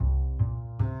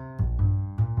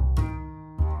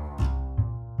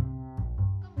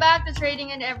back to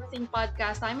Trading and Everything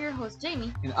Podcast. I'm your host,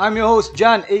 Jamie. And I'm your host,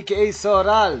 John, aka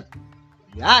Soral.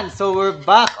 Yan, so we're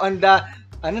back on the,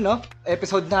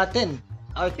 episode natin.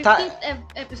 15th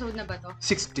episode na ba to?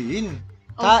 16.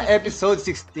 Oh, 16. Episode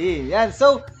 16. Yan,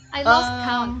 so... I lost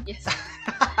count, yes.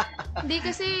 Hindi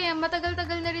kasi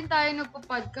matagal-tagal na rin tayo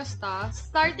nagpo-podcast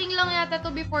Starting lang yata to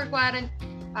before quarantine.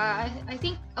 I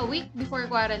think a week before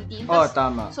quarantine.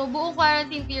 Tama. So, buong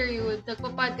quarantine period,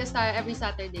 nagpo-podcast tayo every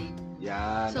Saturday.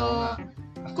 Yan. So,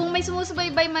 kung may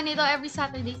sumusubaybay man ito every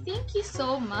Saturday, thank you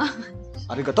so much.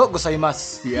 Arigato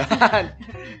gozaimasu. Yan.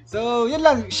 So, yun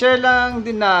lang. Share lang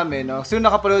din namin, no? So,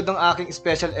 nakapanood ng aking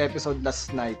special episode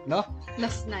last night, no?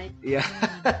 Last night. Yeah.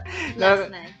 Last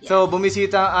night, yeah. So,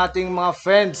 bumisita ang ating mga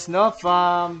friends, no?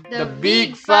 From The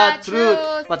Big Fat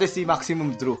Truth. Pati si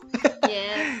Maximum Drew.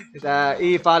 Yes.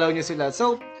 I-follow nyo sila.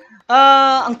 So,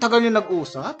 ang tagal nyo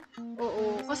nag-usap?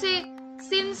 Oo. Kasi,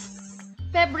 since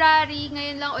February,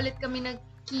 ngayon lang ulit kami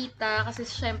nagkita kasi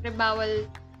syempre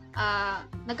bawal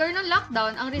nagkaroon ng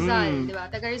lockdown ang Rizal, di ba?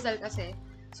 Taga Rizal kasi.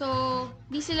 So,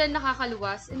 di sila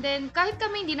nakakaluwas. And then, kahit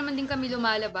kami, hindi naman din kami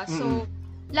lumalabas. So,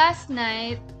 last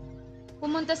night,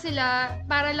 pumunta sila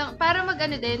para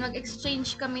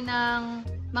mag-exchange kami ng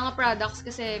mga products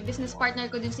kasi business partner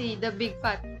ko din si The Big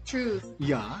Fat Truth.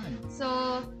 Yan. So,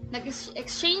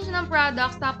 nag-exchange ng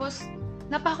products tapos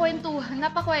napakwento.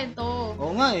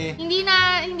 Oo nga eh. Hindi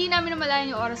namin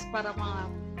namalayan yung oras para mga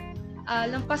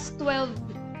lampas 12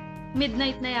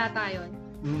 midnight na yata yun.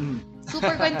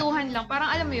 Super kwentuhan lang. Parang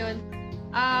alam mo yun,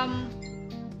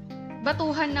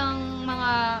 batuhan ng mga,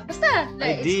 basta,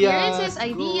 like, experiences,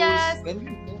 ideas.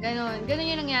 Ganon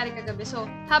yung nangyari kagabi.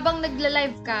 So, habang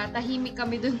nagla-live ka, tahimik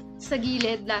kami dun sa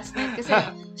gilid last night. Kasi,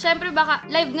 syempre baka,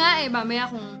 live nga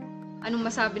mamaya kung anong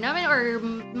masabi namin or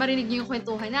marinig niyo yung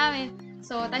kwentuhan namin.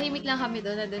 So, tahimik lang kami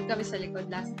doon, nandun kami sa likod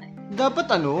last night.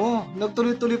 Dapat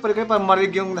nagtuloy-tuloy pa rin kayo para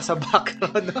marinig yung nasa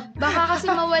background. Baka kasi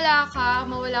mawala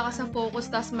ka sa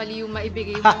focus, tapos mali yung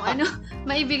maibigay mong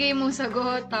maibigay mong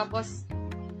sagot, tapos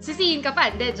sisihin ka pa.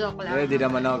 Hindi, joke lang. Hindi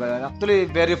naman ako gano'n. Actually,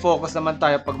 very focused naman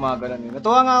tayo pag mga gano'n.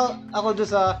 Natuwa nga ako doon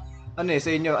sa,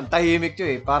 sa inyo, ang tahimik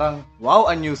nyo Parang, wow,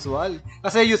 unusual.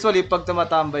 Kasi usually, pag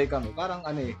tumatambay kami, parang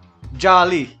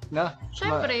jolly, na?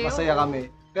 Syempre, masaya kami.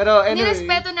 Pero anyway,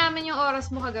 nirespeto namin yung oras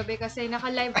mo kagabi kasi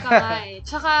naka-live ka nga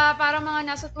Tsaka parang mga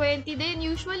nasa 20 din,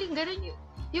 usually ganun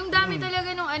yung dami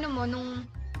talaga nung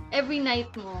every night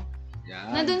mo. yan.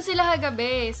 Nandun sila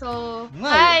kagabi. So,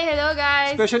 hi, hello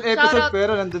guys. Special episode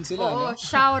pero nandun sila. Oo,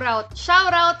 shout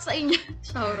out sa inyo.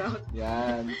 Shout out.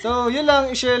 Yan. So, yun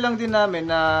lang, i-share lang din namin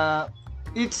na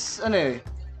it's,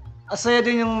 asaya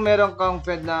din yung meron kang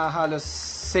friend na halos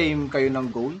same kayo ng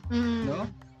goal, no?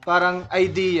 Parang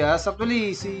ideas.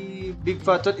 Actually, si Big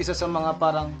Fat Truth, isa sa mga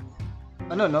parang,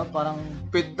 parang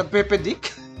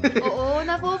nagpe-predict. Oo,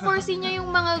 napo-foresee niya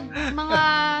yung mga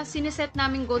sineset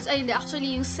naming goals. Ay, hindi,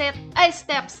 actually, yung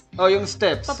steps. Yung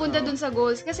steps. Papunta dun sa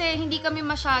goals. Kasi hindi kami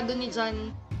masyado ni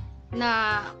John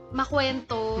na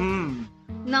makwento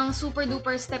ng super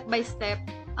duper step by step.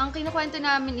 Ang kinukwento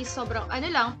namin is sobrang,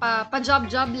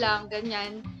 pa-job-job lang,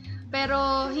 ganyan.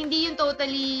 Pero hindi yung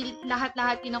totally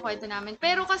lahat-lahat kinukwento namin.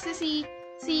 Pero kasi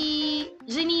si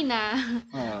Janina,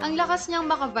 ang lakas niyang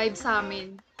maka-vibe sa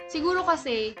amin. Siguro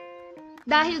kasi,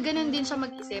 dahil ganun din siya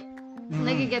mag-isip,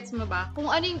 nagigets mo ba?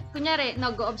 Kung ano yung, kunyari,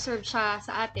 nag-observe siya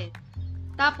sa atin.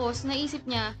 Tapos, naisip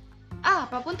niya,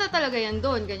 papunta talaga yan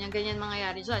doon, ganyan-ganyan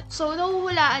mangyayari dyan. So,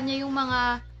 nahuhulaan niya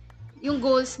yung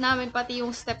goals namin, pati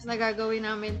yung steps na gagawin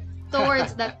namin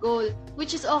towards that goal.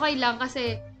 Which is okay lang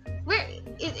kasi,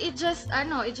 it just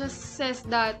says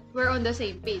that we're on the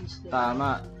same page. Diba?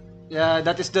 Tama. Yeah,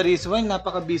 that is the reason why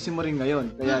napaka-busy mo rin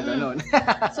ngayon. Kaya gano'n.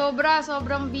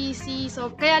 Sobrang busy.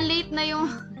 So, kaya late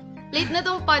na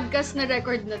tong podcast na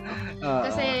record na to.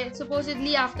 Kasi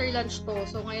supposedly after lunch to.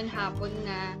 So, ngayon hapon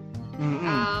na.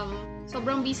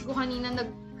 Sobrang busy ko kanina.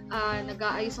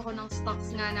 Nag-aayos ako ng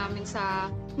stocks nga namin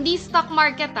sa, hindi stock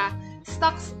market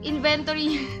stocks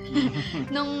inventory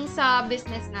nung sa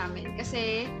business namin.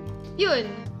 Kasi, yun,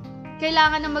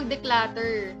 kailangan na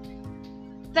mag-declutter.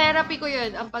 Therapy ko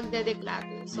yun, ang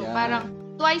pagde-declutter. So, parang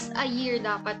twice a year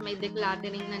dapat may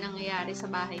decluttering na nangyayari sa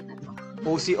bahay na to.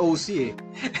 OC.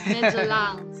 Medyo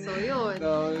lang. So, yun.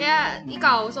 Kaya,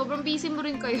 ikaw, sobrang busy mo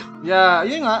rin kayo. Yeah,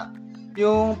 yun nga.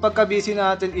 Yung pagka-busy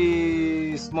natin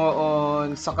is more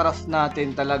on sa craft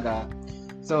natin talaga.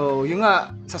 So, yun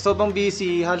nga, sa sobrang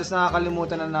busy, halos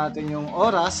nakakalimutan na natin yung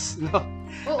oras, no?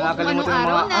 Oo, nakakalimutan ng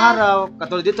mga araw.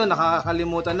 Katulad dito,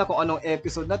 nakakalimutan na kung anong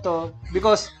episode na to.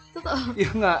 Because,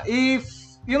 yun nga,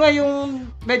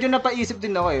 yung medyo napaisip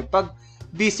din ako Pag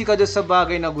busy ka doon sa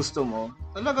bagay na gusto mo,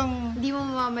 talagang Hindi mo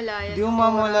mamamalayan. Hindi mo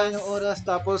mamamalayan yung oras,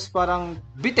 tapos parang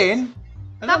bitin.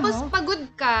 Tapos pagod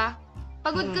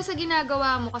ka sa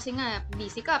ginagawa mo kasi nga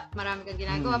busy ka, marami kang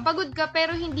ginagawa. Pagod ka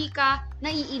pero hindi ka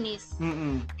naiinis.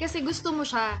 Kasi gusto mo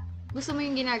siya. Gusto mo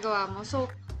yung ginagawa mo. So,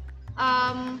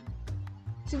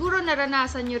 siguro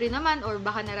naranasan nyo rin naman or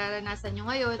baka nararanasan nyo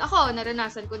ngayon. Ako,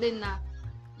 naranasan ko din na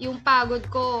yung pagod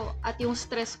ko at yung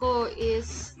stress ko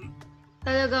is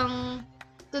talagang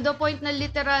to the point na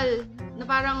literal na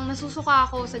parang nasusuka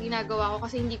ako sa ginagawa ko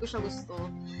kasi hindi ko siya gusto.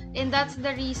 And that's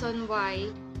the reason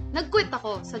why nag-quit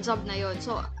ako sa job na yon.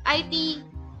 So, IT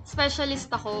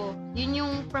specialist ako. Yun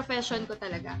yung profession ko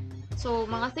talaga. So,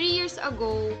 mga 3 years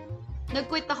ago,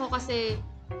 nag-quit ako kasi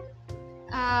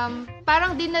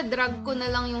parang dinadrag ko na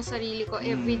lang yung sarili ko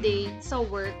everyday sa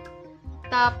work.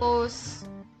 Tapos,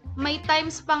 may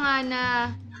times pa nga na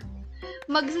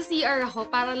magsa-CR ako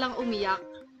para lang umiyak.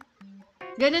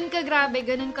 Ganun ka grabe,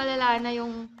 ganun kalala na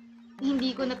yung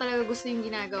hindi ko na talaga gusto yung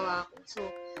ginagawa ko. So,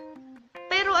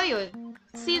 pero ayun,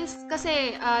 since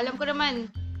kasi alam ko naman,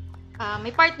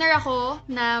 may partner ako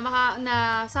na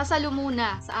sasalo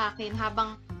muna sa akin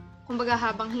habang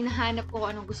hinahanap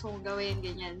ko anong gusto kong gawin,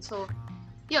 ganyan. So,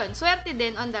 yun, swerte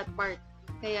din on that part.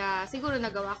 Kaya siguro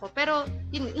nagawa ko. Pero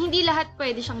hindi lahat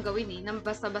pwede siyang gawin na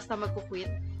basta-basta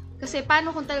magkukwit. Kasi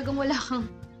paano kung talagang wala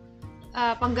kang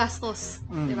panggastos,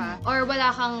 di ba? Or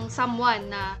wala kang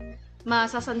someone na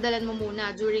masasandalan mo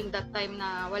muna during that time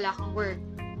na wala kang work.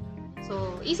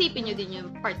 So, isipin nyo din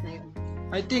yung part na yun.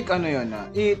 I think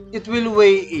it will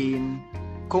weigh in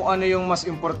kung ano yung mas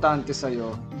importante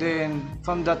sa'yo. Then,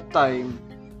 from that time,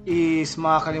 is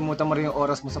makakalimutan mo rin yung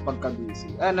oras mo sa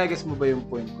pagka-busy. I guess mo ba yung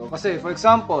point ko? Kasi, for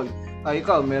example,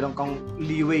 ikaw, meron kang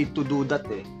leeway to do that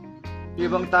Yung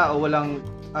ibang tao, walang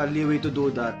leeway to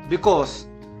do that because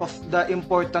of the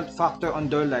important factor on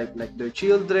their life, like their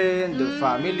children, their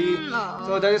family.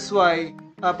 So that is why,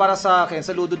 para sa akin,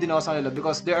 saludo din ako sa kanila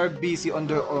because they are busy on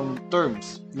their own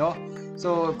terms, no?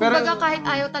 So, pero kumbaga kahit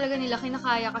ayaw talaga nila,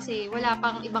 kinakaya kasi wala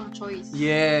pang ibang choice.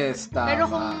 Yes, tama. Pero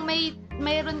kung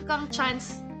mayroon kang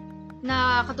chance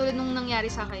na katulad nung nangyari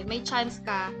sa akin, may chance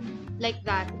ka like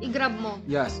that, i-grab mo.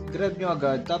 Yes, grab nyo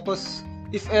agad. Tapos,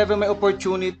 if ever may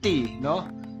opportunity, no?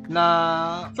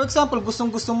 Na, for example,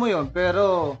 gustong-gusto mo yon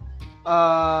pero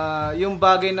yung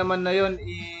bagay naman na yon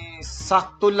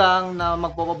sakto lang na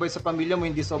magpapabay sa pamilya mo,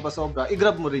 hindi sobra-sobra,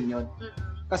 i-grab mo rin yon.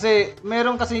 Kasi,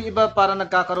 meron kasi iba para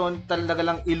nagkakaroon talaga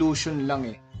lang illusion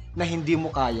lang na hindi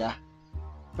mo kaya.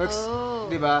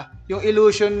 Di ba? Yung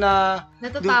illusion na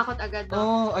natatakot agad.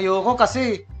 Ayoko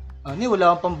kasi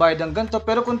wala akong pambayad ng ganito.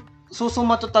 Pero kung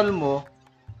susuma total mo,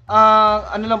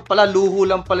 lang pala, luho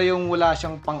lang pala yung wala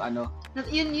siyang pang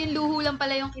Yung luho lang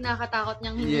pala yung kinakatakot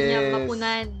niyang hindi niya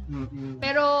mapunan.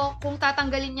 Pero kung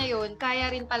tatanggalin niya yun,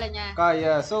 kaya rin pala niya.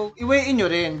 Kaya. So, i-weigh-in nyo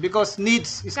rin because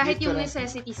needs is kahit different. Yung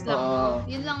necessities lang mo.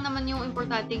 Yun lang naman yung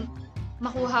importanteng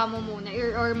makuha mo muna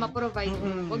or ma-provide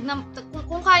mo. Wag na,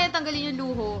 kung kaya tanggalin yung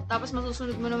luho, tapos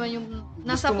masusunod mo naman yung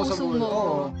nasa puso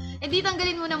mo. Eh di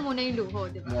tanggalin mo na muna yung luho,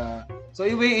 di ba? Yeah. So,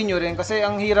 i-weigh-in nyo rin kasi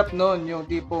ang hirap nun, yung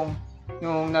tipong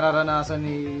yung nararanasan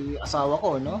ni asawa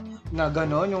ko, no? Na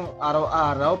gano'n, yung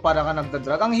araw-araw, para ka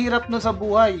nagdadrag. Ang hirap nun sa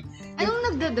buhay. Anong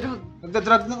nagdadrag?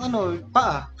 Nagdadrag ng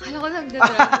paa. Kala ko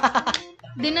nagdadrag.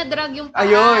 Dinadrag yung paa.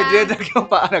 Ayun, dinadrag yung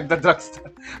paa. Nagdadrag.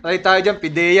 Try tayo dyan,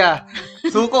 pideya.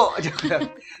 Suko.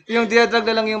 Yung dinadrag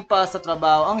na lang yung paa sa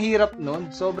trabaho. Ang hirap nun.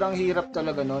 Sobrang hirap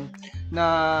talaga nun.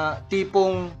 Na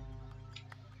tipong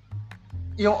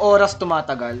yung oras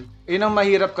tumatagal. Yun ang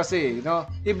mahirap kasi, no?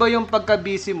 Iba yung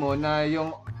pagka-busy mo na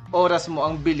yung oras mo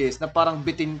ang bilis na parang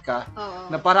bitin ka.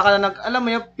 Na para ka na alam mo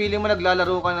yung feeling mo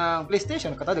naglalaro ka ng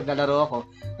PlayStation. Naglalaro ako.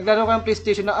 Naglalaro ka ng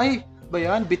PlayStation na, ay, ba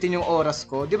yan? Bitin yung oras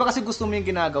ko. Di ba kasi gusto mo yung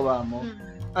ginagawa mo?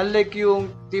 Unlike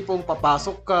yung tipong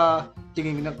papasok ka,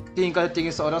 tingin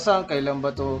sa orasan, kailan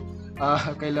ba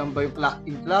yung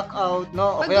clock out,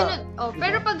 no?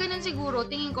 Pero pag ganun siguro,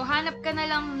 tingin ko, hanap ka na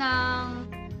lang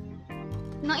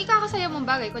ng ikakasaya mong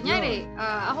bagay. Kunyari,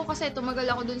 ako kasi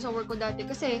tumagal ako dun sa work ko dati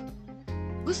kasi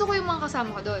gusto ko yung mga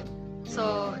kasama ko dun.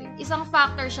 So, isang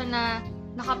factor siya na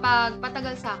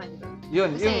nakapagpatagal sa akin dun.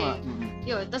 Yun.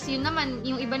 Tapos yun naman,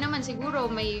 yung iba naman siguro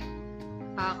may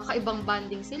kakaibang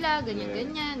bonding sila,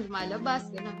 ganyan-ganyan, lumalabas,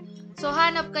 gano'n. So,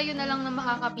 hanap kayo na lang na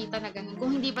makakapitan na gano'n.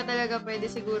 Kung hindi pa talaga pwede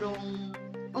sigurong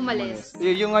umalis.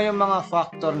 Yung nga yung mga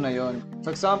factor na yun.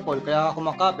 For example, kaya ka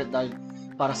kumakapit dahil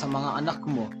para sa mga anak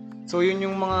mo. So, yun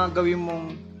yung mga gawin mong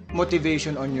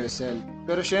motivation on yourself.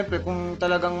 Pero syempre, kung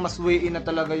talagang mas weigh in na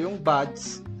talaga yung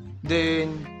bads,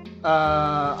 then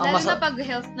Lalo na pag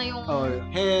health na yung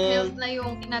health na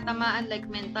yung tinatamaan, like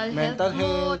mental Mental health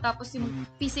mo, health. tapos yung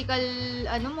physical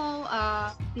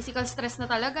physical stress na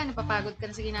talaga, napapagod ka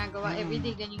na sa ginagawa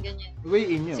everyday, ganyan. i-weigh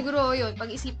in yun. Siguro yun,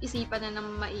 pag-isip-isipan na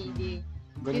ng maigi.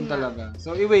 Ganun Yun talaga.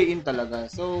 So, i-weigh in talaga.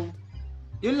 So,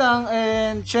 yun lang.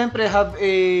 And, syempre, have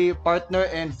a partner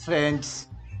and friends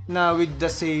na with the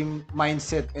same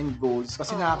mindset and goals.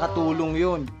 Kasi nakakatulong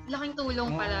yun. Laking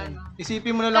tulong pala, no?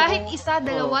 Isipin mo na lang Kahit isa,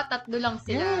 dalawa, tatlo lang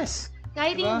sila. Yes.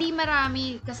 Kahit Diba? hindi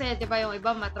marami, kasi di ba yung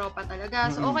iba matropa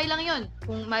talaga. So okay lang yun.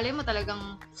 Kung malay mo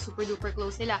talagang super duper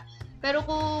close sila. Pero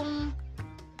kung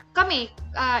kami,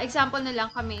 example na lang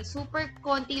kami, super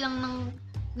konti lang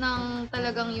ng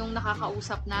talagang yung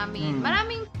nakakausap namin.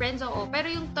 Maraming friends, pero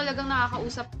yung talagang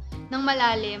nakakausap ng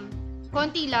malalim,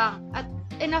 konti lang. At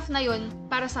enough na yun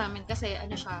para sa amin kasi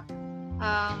ano siya,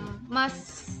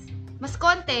 mas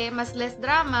konti, mas less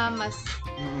drama, mas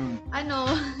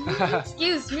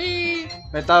excuse me.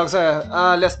 May tawag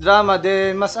sa less drama,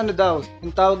 then mas ano daw,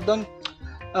 yung tawag doon,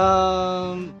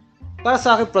 para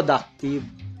sa akin productive,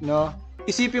 no?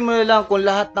 Isipin mo na lang kung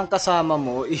lahat ng kasama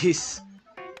mo is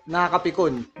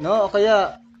nakakapikon, no? O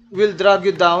kaya will drag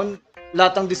you down,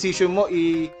 lahat ng decision mo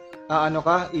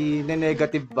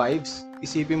negative vibes.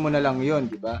 Isipin mo na lang 'yon,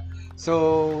 di ba?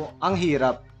 So, ang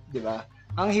hirap, di ba?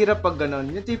 Ang hirap pag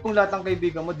ganun. Yung tipong lahat ng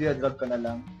kaibigan mo, diadrag ka na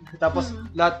lang. Tapos,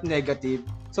 lahat negative.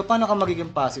 So, paano ka magiging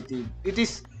positive? It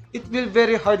will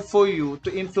very hard for you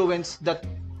to influence that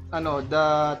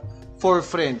 4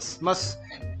 friends. Mas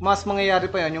mangyayari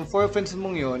pa yan. Yung 4 friends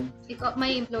mong yun, ikaw,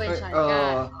 may influensyahan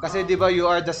ka. Kasi, di ba, you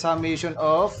are the summation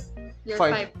of your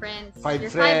 5 friends.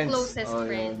 Your friends. 5 closest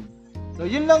friends. So,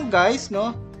 yun lang, guys,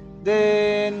 no?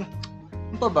 Then,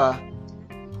 ano pa ba?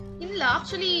 Yun lang.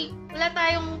 Actually, wala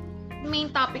tayong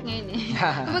main topic ngayon eh.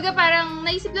 Kumbaga parang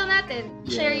naisip lang natin,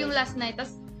 share yung last night,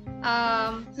 tas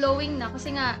flowing na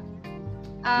kasi nga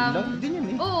din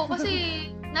yun eh. Oo, kasi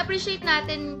na-appreciate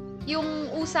natin yung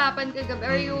usapan kagabi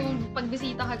or yung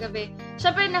pagbisita kagabi.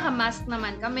 Syempre naka-mask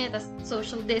naman kami, tas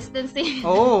social distancing.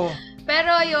 Oo.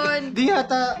 Pero yun,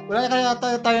 wala kaya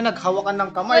tayo naghawakan ng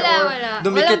kamay wala.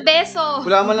 Dumikit. Walang beso.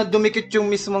 Wala man lang dumikit yung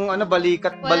mismong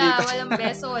balikat. Walang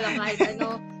beso, walang kahit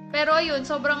ano. Pero yun,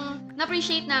 sobrang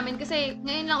na-appreciate namin kasi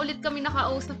ngayon lang ulit kami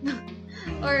nakausap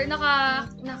or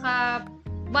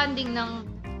naka-bonding ng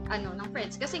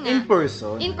friends. Kasi nga, in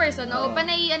person,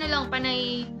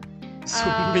 panay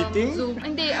Zoom meeting? Zoom,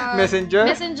 hindi,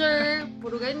 Messenger,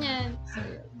 puro ganyan. So,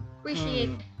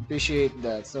 appreciate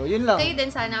that. So, yun lang. Kayo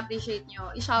din sana appreciate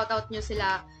nyo. I-shoutout nyo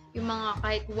sila, yung mga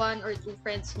kahit 1 or 2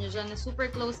 friends nyo dyan na super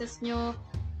closest nyo.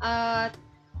 At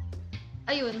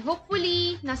ayun,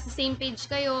 hopefully, nasa same page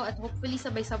kayo at hopefully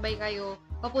sabay-sabay kayo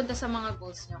papunta sa mga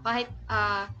goals nyo. Kahit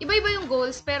iba-iba yung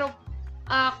goals, pero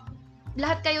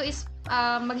lahat kayo is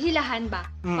maghilahan ba?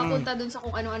 Papunta dun sa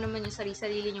kung ano-ano man yung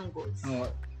sarili nyong goals.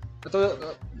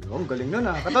 Ang galing nun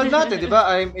ah. Katulad natin, di ba?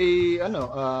 I'm a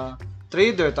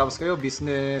trader, tapos kayo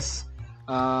business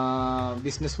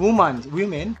women.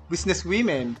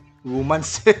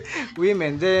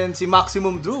 Then si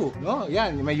Maximum Drew, no?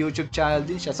 Yan, may YouTube channel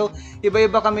din siya. So,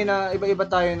 iba-iba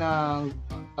tayo ng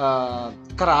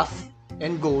craft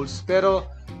and goals, pero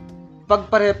pag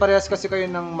pare-parehas kasi kayo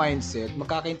ng mindset,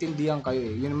 magkakaintindihan kayo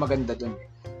eh. Yun ang maganda dun.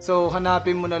 So,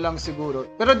 hanapin mo na lang siguro.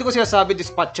 Pero di ko sinasabi,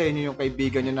 dispatchay niyo yung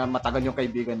kaibigan niyo na matagal yung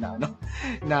kaibigan na,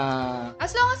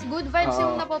 as long as good vibes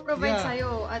yung napoprovide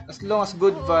sa'yo. At, as long as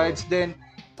good vibes, then,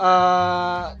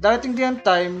 darating din ang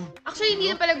time. Actually, hindi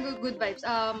na pala good vibes.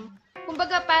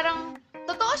 Kumbaga, parang,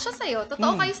 totoo siya sa'yo.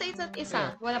 Totoo kayo sa isa't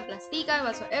isa. Walang plastikan,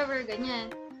 whatsoever,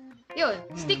 ganyan. Yun,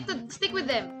 stick with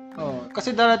them. Kasi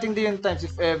darating din yung times,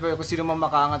 if ever, kung sino man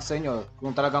makaangat sa inyo,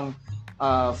 kung talagang,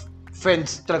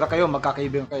 friends talaga kayo,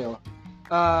 magkakaibigan kayo,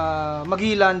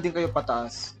 maghihilaan din kayo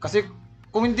pataas. Kasi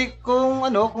kung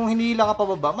hinihila ka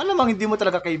pababa, malamang hindi mo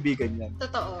talaga kaibigan yan.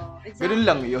 Totoo. Exactly. Ganun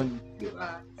lang yun.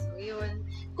 Diba? So, yun.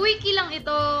 Quickie lang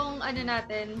itong,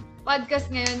 podcast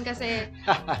ngayon kasi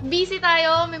busy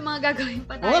tayo, may mga gagawin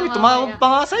pa tayo. May tumawag pa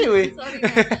nga sa'yo eh. Sorry.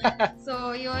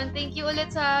 So, yun. Thank you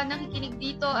ulit sa nakikinig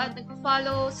dito at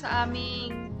nagpa-follow sa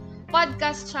aming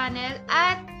podcast channel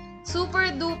at super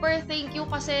duper thank you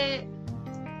kasi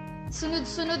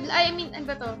sunod-sunod,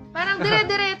 parang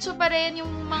dire-diretso pa rin yung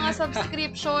mga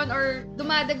subscription or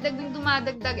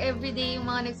dumadagdag everyday yung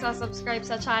mga nagsasubscribe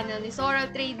sa channel ni Soral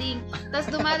Trading.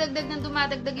 Tapos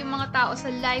dumadagdag yung mga tao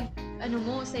sa live,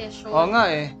 session. Oo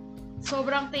nga eh.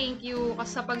 Sobrang thank you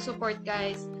kasi sa pag-support,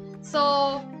 guys. So,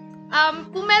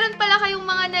 Kung meron pala kayong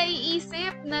mga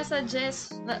naiisip na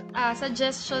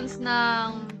suggestions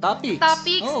ng topics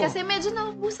kasi medyo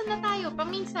naubusan na tayo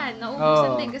paminsan.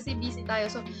 Naubusan din kasi busy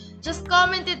tayo. So, just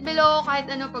comment it below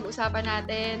kahit ano pag-usapan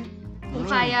natin. Kung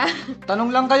kaya.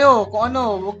 Tanong lang kayo kung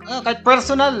ano, kahit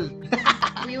personal.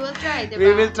 We will try, diba?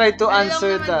 We will try to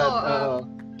answer that.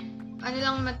 Ano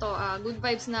lang naman to, good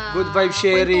vibes na good vibe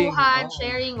sharing. Kwentuhan,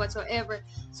 sharing, whatsoever.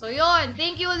 So yun,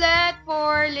 thank you ulit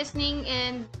for listening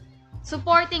and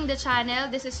supporting the channel.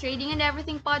 This is Trading and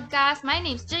Everything Podcast. My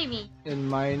name's Jamie. And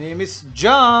my name is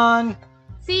John.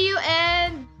 See you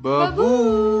and Babu!